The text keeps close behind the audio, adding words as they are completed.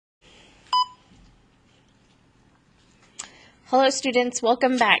Hello students,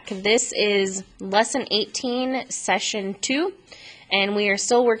 welcome back. This is lesson 18, session 2, and we are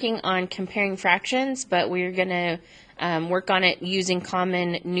still working on comparing fractions, but we're going to work on it using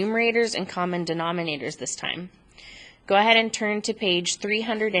common numerators and common denominators this time. Go ahead and turn to page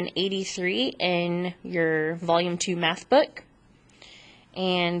 383 in your volume 2 math book,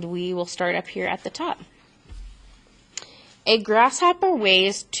 and we will start up here at the top. A grasshopper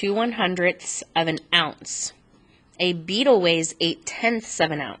weighs 2/100ths of an ounce. A beetle weighs 8/10ths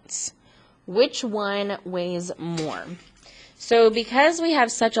of an ounce. Which one weighs more? So because we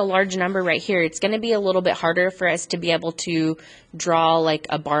have such a large number right here, it's going to be a little bit harder for us to be able to draw like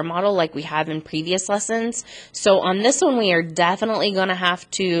a bar model like we have in previous lessons. So on this one, we are definitely going to have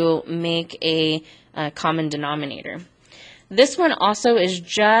to make a common denominator. This one also is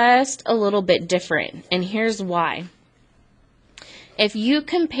just a little bit different, and here's why. If you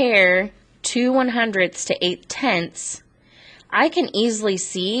compare 2/100ths to 8/10ths, I can easily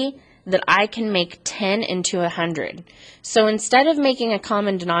see that I can make 10 into 100. So instead of making a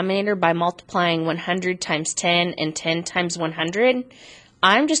common denominator by multiplying 100 times 10 and 10 times 100,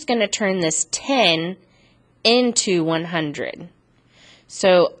 I'm just going to turn this 10 into 100.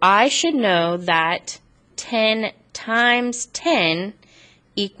 So I should know that 10 times 10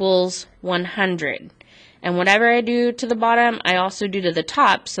 equals 100. And whatever I do to the bottom, I also do to the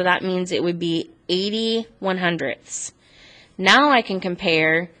top, so that means it would be 80/100ths. Now I can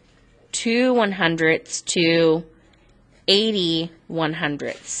compare 2/100ths to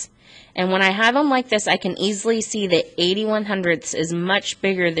 80/100ths. And when I have them like this, I can easily see that 80/100ths is much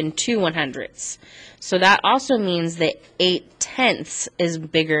bigger than 2/100ths. So that also means that 8/10ths is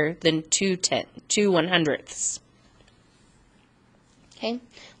bigger than 2/100ths. Okay,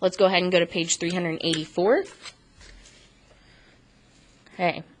 let's go ahead and go to page 384.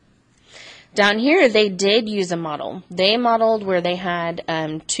 Okay. Down here, they did use a model. They modeled where they had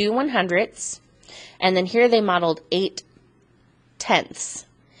 2/100ths, and then here they modeled 8/10ths.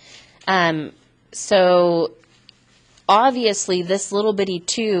 So obviously, this little bitty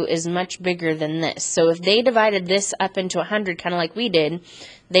 2 is much bigger than this. So if they divided this up into 100, kind of like we did,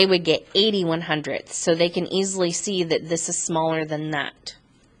 they would get 80/100ths. So they can easily see that this is smaller than that.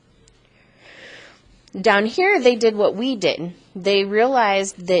 Down here, they did what we did. They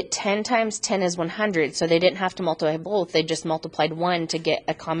realized that 10 times 10 is 100, so they didn't have to multiply both. They just multiplied 1 to get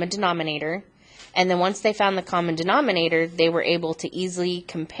a common denominator. And then once they found the common denominator, they were able to easily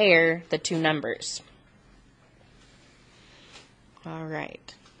compare the two numbers. All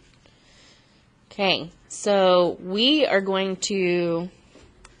right. Okay, so we are going to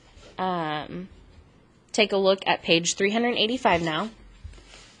take a look at page 385 now.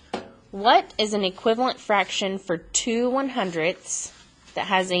 What is an equivalent fraction for 2/100ths that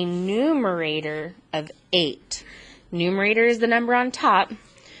has a numerator of 8? Numerator is the number on top,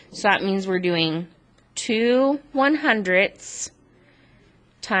 so that means we're doing 2/100ths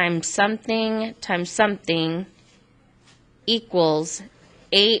times something equals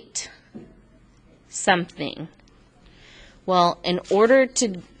 8 something. Well, in order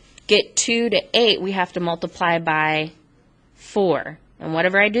to get 2 to 8, we have to multiply by 4. And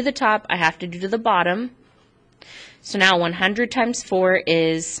whatever I do to the top, I have to do to the bottom. So now 100 times 4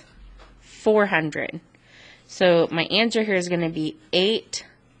 is 400. So my answer here is going to be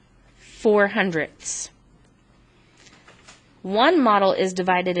 8/400ths. One model is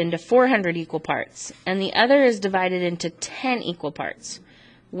divided into 400 equal parts, and the other is divided into 10 equal parts.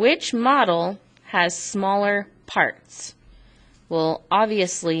 Which model has smaller parts? Well,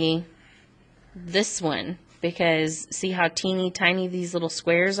 obviously, this one, because see how teeny tiny these little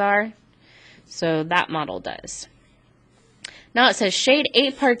squares are? So that model does. Now it says shade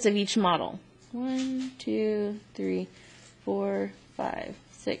 8 parts of each model. 1, 2, 3, 4, 5,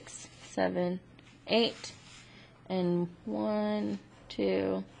 6, 7, 8. And 1,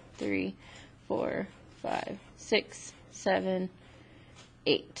 2, 3, 4, 5, 6, 7,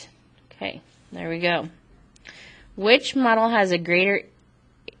 8. Okay, there we go. Which model has a greater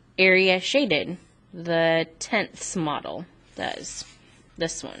area shaded? The 10ths model does.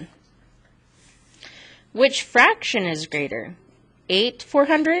 This one. Which fraction is greater?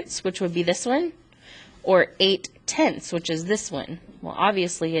 8/400ths, which would be this one, or 8/10ths, which is this one? Well,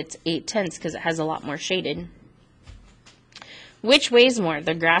 obviously it's 8/10ths because it has a lot more shaded. Which weighs more,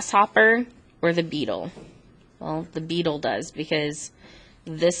 the grasshopper or the beetle? Well, the beetle does, because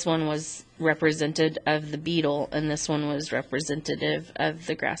this one was representative of the beetle and this one was representative of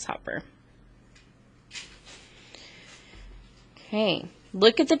the grasshopper. Okay,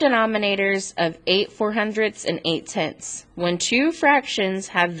 look at the denominators of 8/400ths and 8/10ths. When two fractions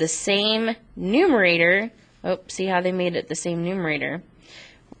have the same numerator, Oh, see how they made it the same numerator?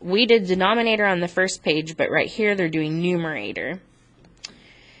 We did denominator on the first page, but right here they're doing numerator.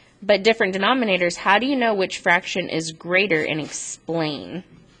 But different denominators, how do you know which fraction is greater, and explain?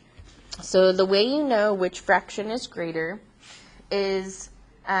 So the way you know which fraction is greater is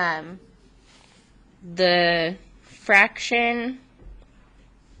the fraction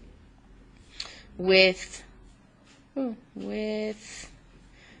with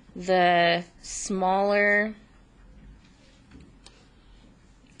the smaller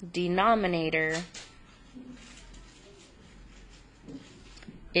denominator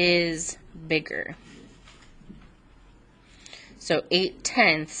is bigger. So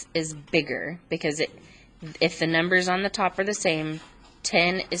 8/10 is bigger because if the numbers on the top are the same,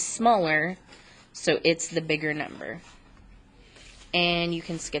 10 is smaller, so it's the bigger number. And you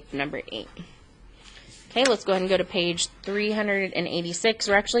can skip number 8. Okay, let's go ahead and go to page 386.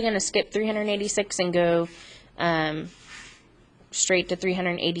 We're actually going to skip 386 and go straight to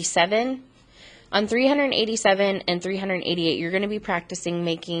 387. On 387 and 388, you're going to be practicing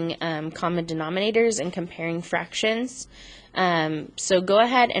making common denominators and comparing fractions. So go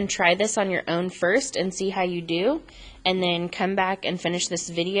ahead and try this on your own first and see how you do, and then come back and finish this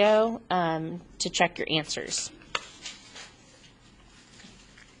video to check your answers.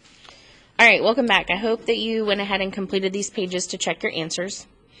 Alright, welcome back. I hope that you went ahead and completed these pages to check your answers.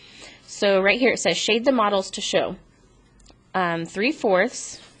 So right here it says shade the models to show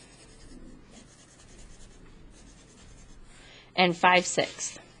 3/4 and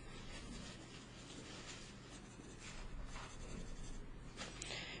 5/6.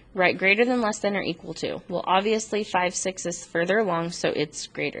 Write greater than, less than, or equal to. Well, obviously 5/6 is further along, so it's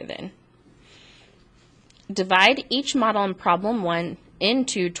greater than. Divide each model in problem 1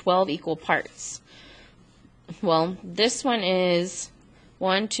 into 12 equal parts. Well, this one is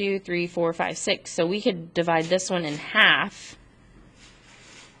 1, 2, 3, 4, 5, 6, so we could divide this one in half.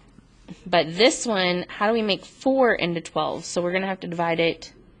 But this one, how do we make 4 into 12? So we're going to have to divide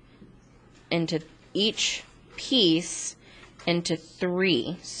it into each piece into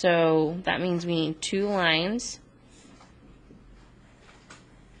 3. So that means we need 2 lines.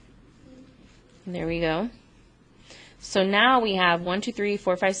 There we go. So now we have 1, 2, 3,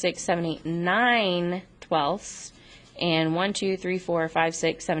 4, 5, 6, 7, 8, 9 twelfths, and 1, 2, 3, 4, 5,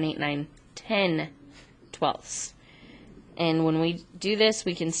 6, 7, 8, 9, 10 twelfths. And when we do this,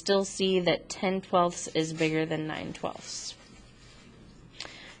 we can still see that 10 twelfths is bigger than 9 twelfths.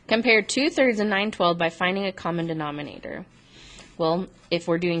 Compare 2/3 and 9/12 by finding a common denominator. Well, if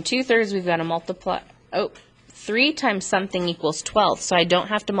we're doing 2/3, we've got to multiply. 3 times something equals 12, so I don't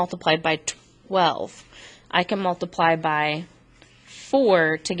have to multiply by 12. I can multiply by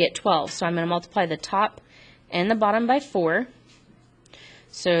 4 to get 12. So I'm going to multiply the top and the bottom by 4.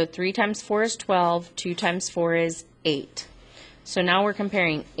 So 3 times 4 is 12, 2 times 4 is 8. So now we're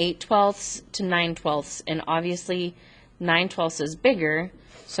comparing 8 twelfths to 9 twelfths, and obviously 9 twelfths is bigger,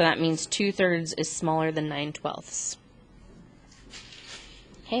 so that means 2/3 is smaller than 9 twelfths.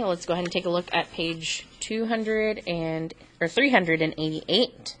 Okay, let's go ahead and take a look at page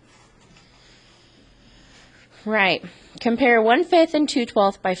 388. Right, compare 1/5 and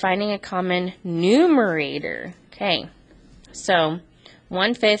 2/12 by finding a common numerator. Okay, so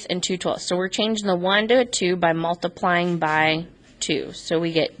 1/5 and 2/12. So we're changing the 1 to a 2 by multiplying by 2. So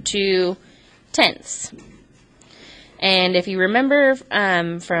we get 2/10. And if you remember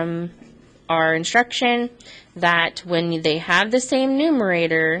from our instruction that when they have the same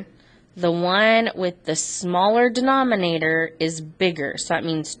numerator, the one with the smaller denominator is bigger. So that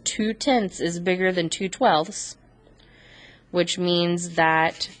means 2/10 is bigger than 2/12, which means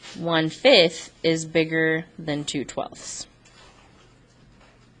that 1/5 is bigger than 2/12.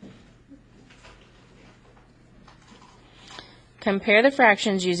 Compare the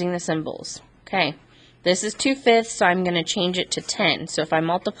fractions using the symbols. Okay, this is 2/5, so I'm going to change it to 10. So if I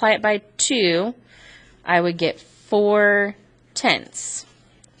multiply it by 2, I would get 4/10.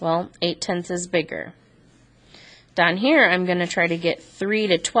 Well, 8/10 is bigger. Down here, I'm going to try to get 3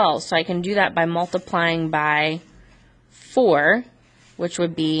 to 12, so I can do that by multiplying by 4, which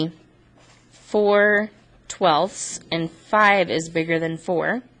would be 4/12, and 5 is bigger than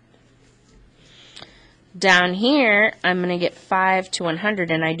 4. Down here, I'm going to get 5 to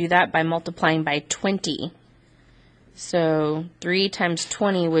 100, and I do that by multiplying by 20. So 3 times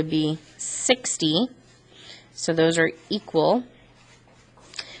 20 would be 60. So those are equal.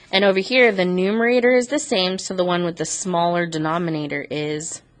 And over here, the numerator is the same, so the one with the smaller denominator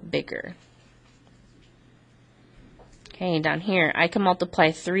is bigger. Okay, down here, I can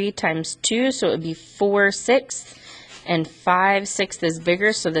multiply 3 times 2, so it would be 4/6, and 5/6 is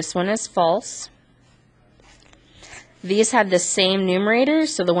bigger, so this one is false. These have the same numerator,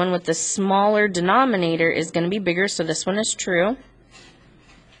 so the one with the smaller denominator is going to be bigger, so this one is true.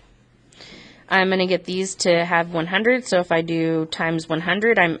 I'm going to get these to have 100, so if I do times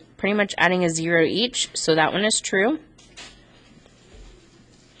 100, I'm pretty much adding a 0 each, so that one is true.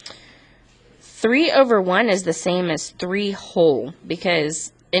 3 over 1 is the same as 3 whole,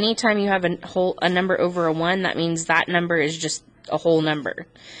 because anytime you have a number over a 1, that means that number is just a whole number.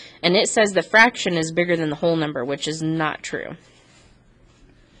 And it says the fraction is bigger than the whole number, which is not true.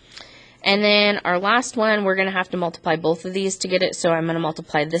 And then our last one, we're going to have to multiply both of these to get it. So I'm going to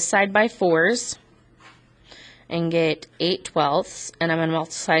multiply this side by 4s and get 8/12. And I'm going to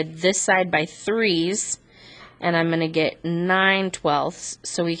multiply this side by 3s. And I'm going to get 9/12.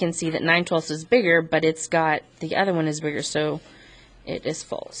 So we can see that 9/12 is bigger, but it's got, the other one is bigger, so it is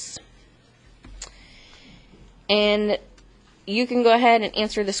false. And you can go ahead and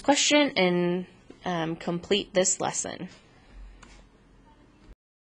answer this question and complete this lesson.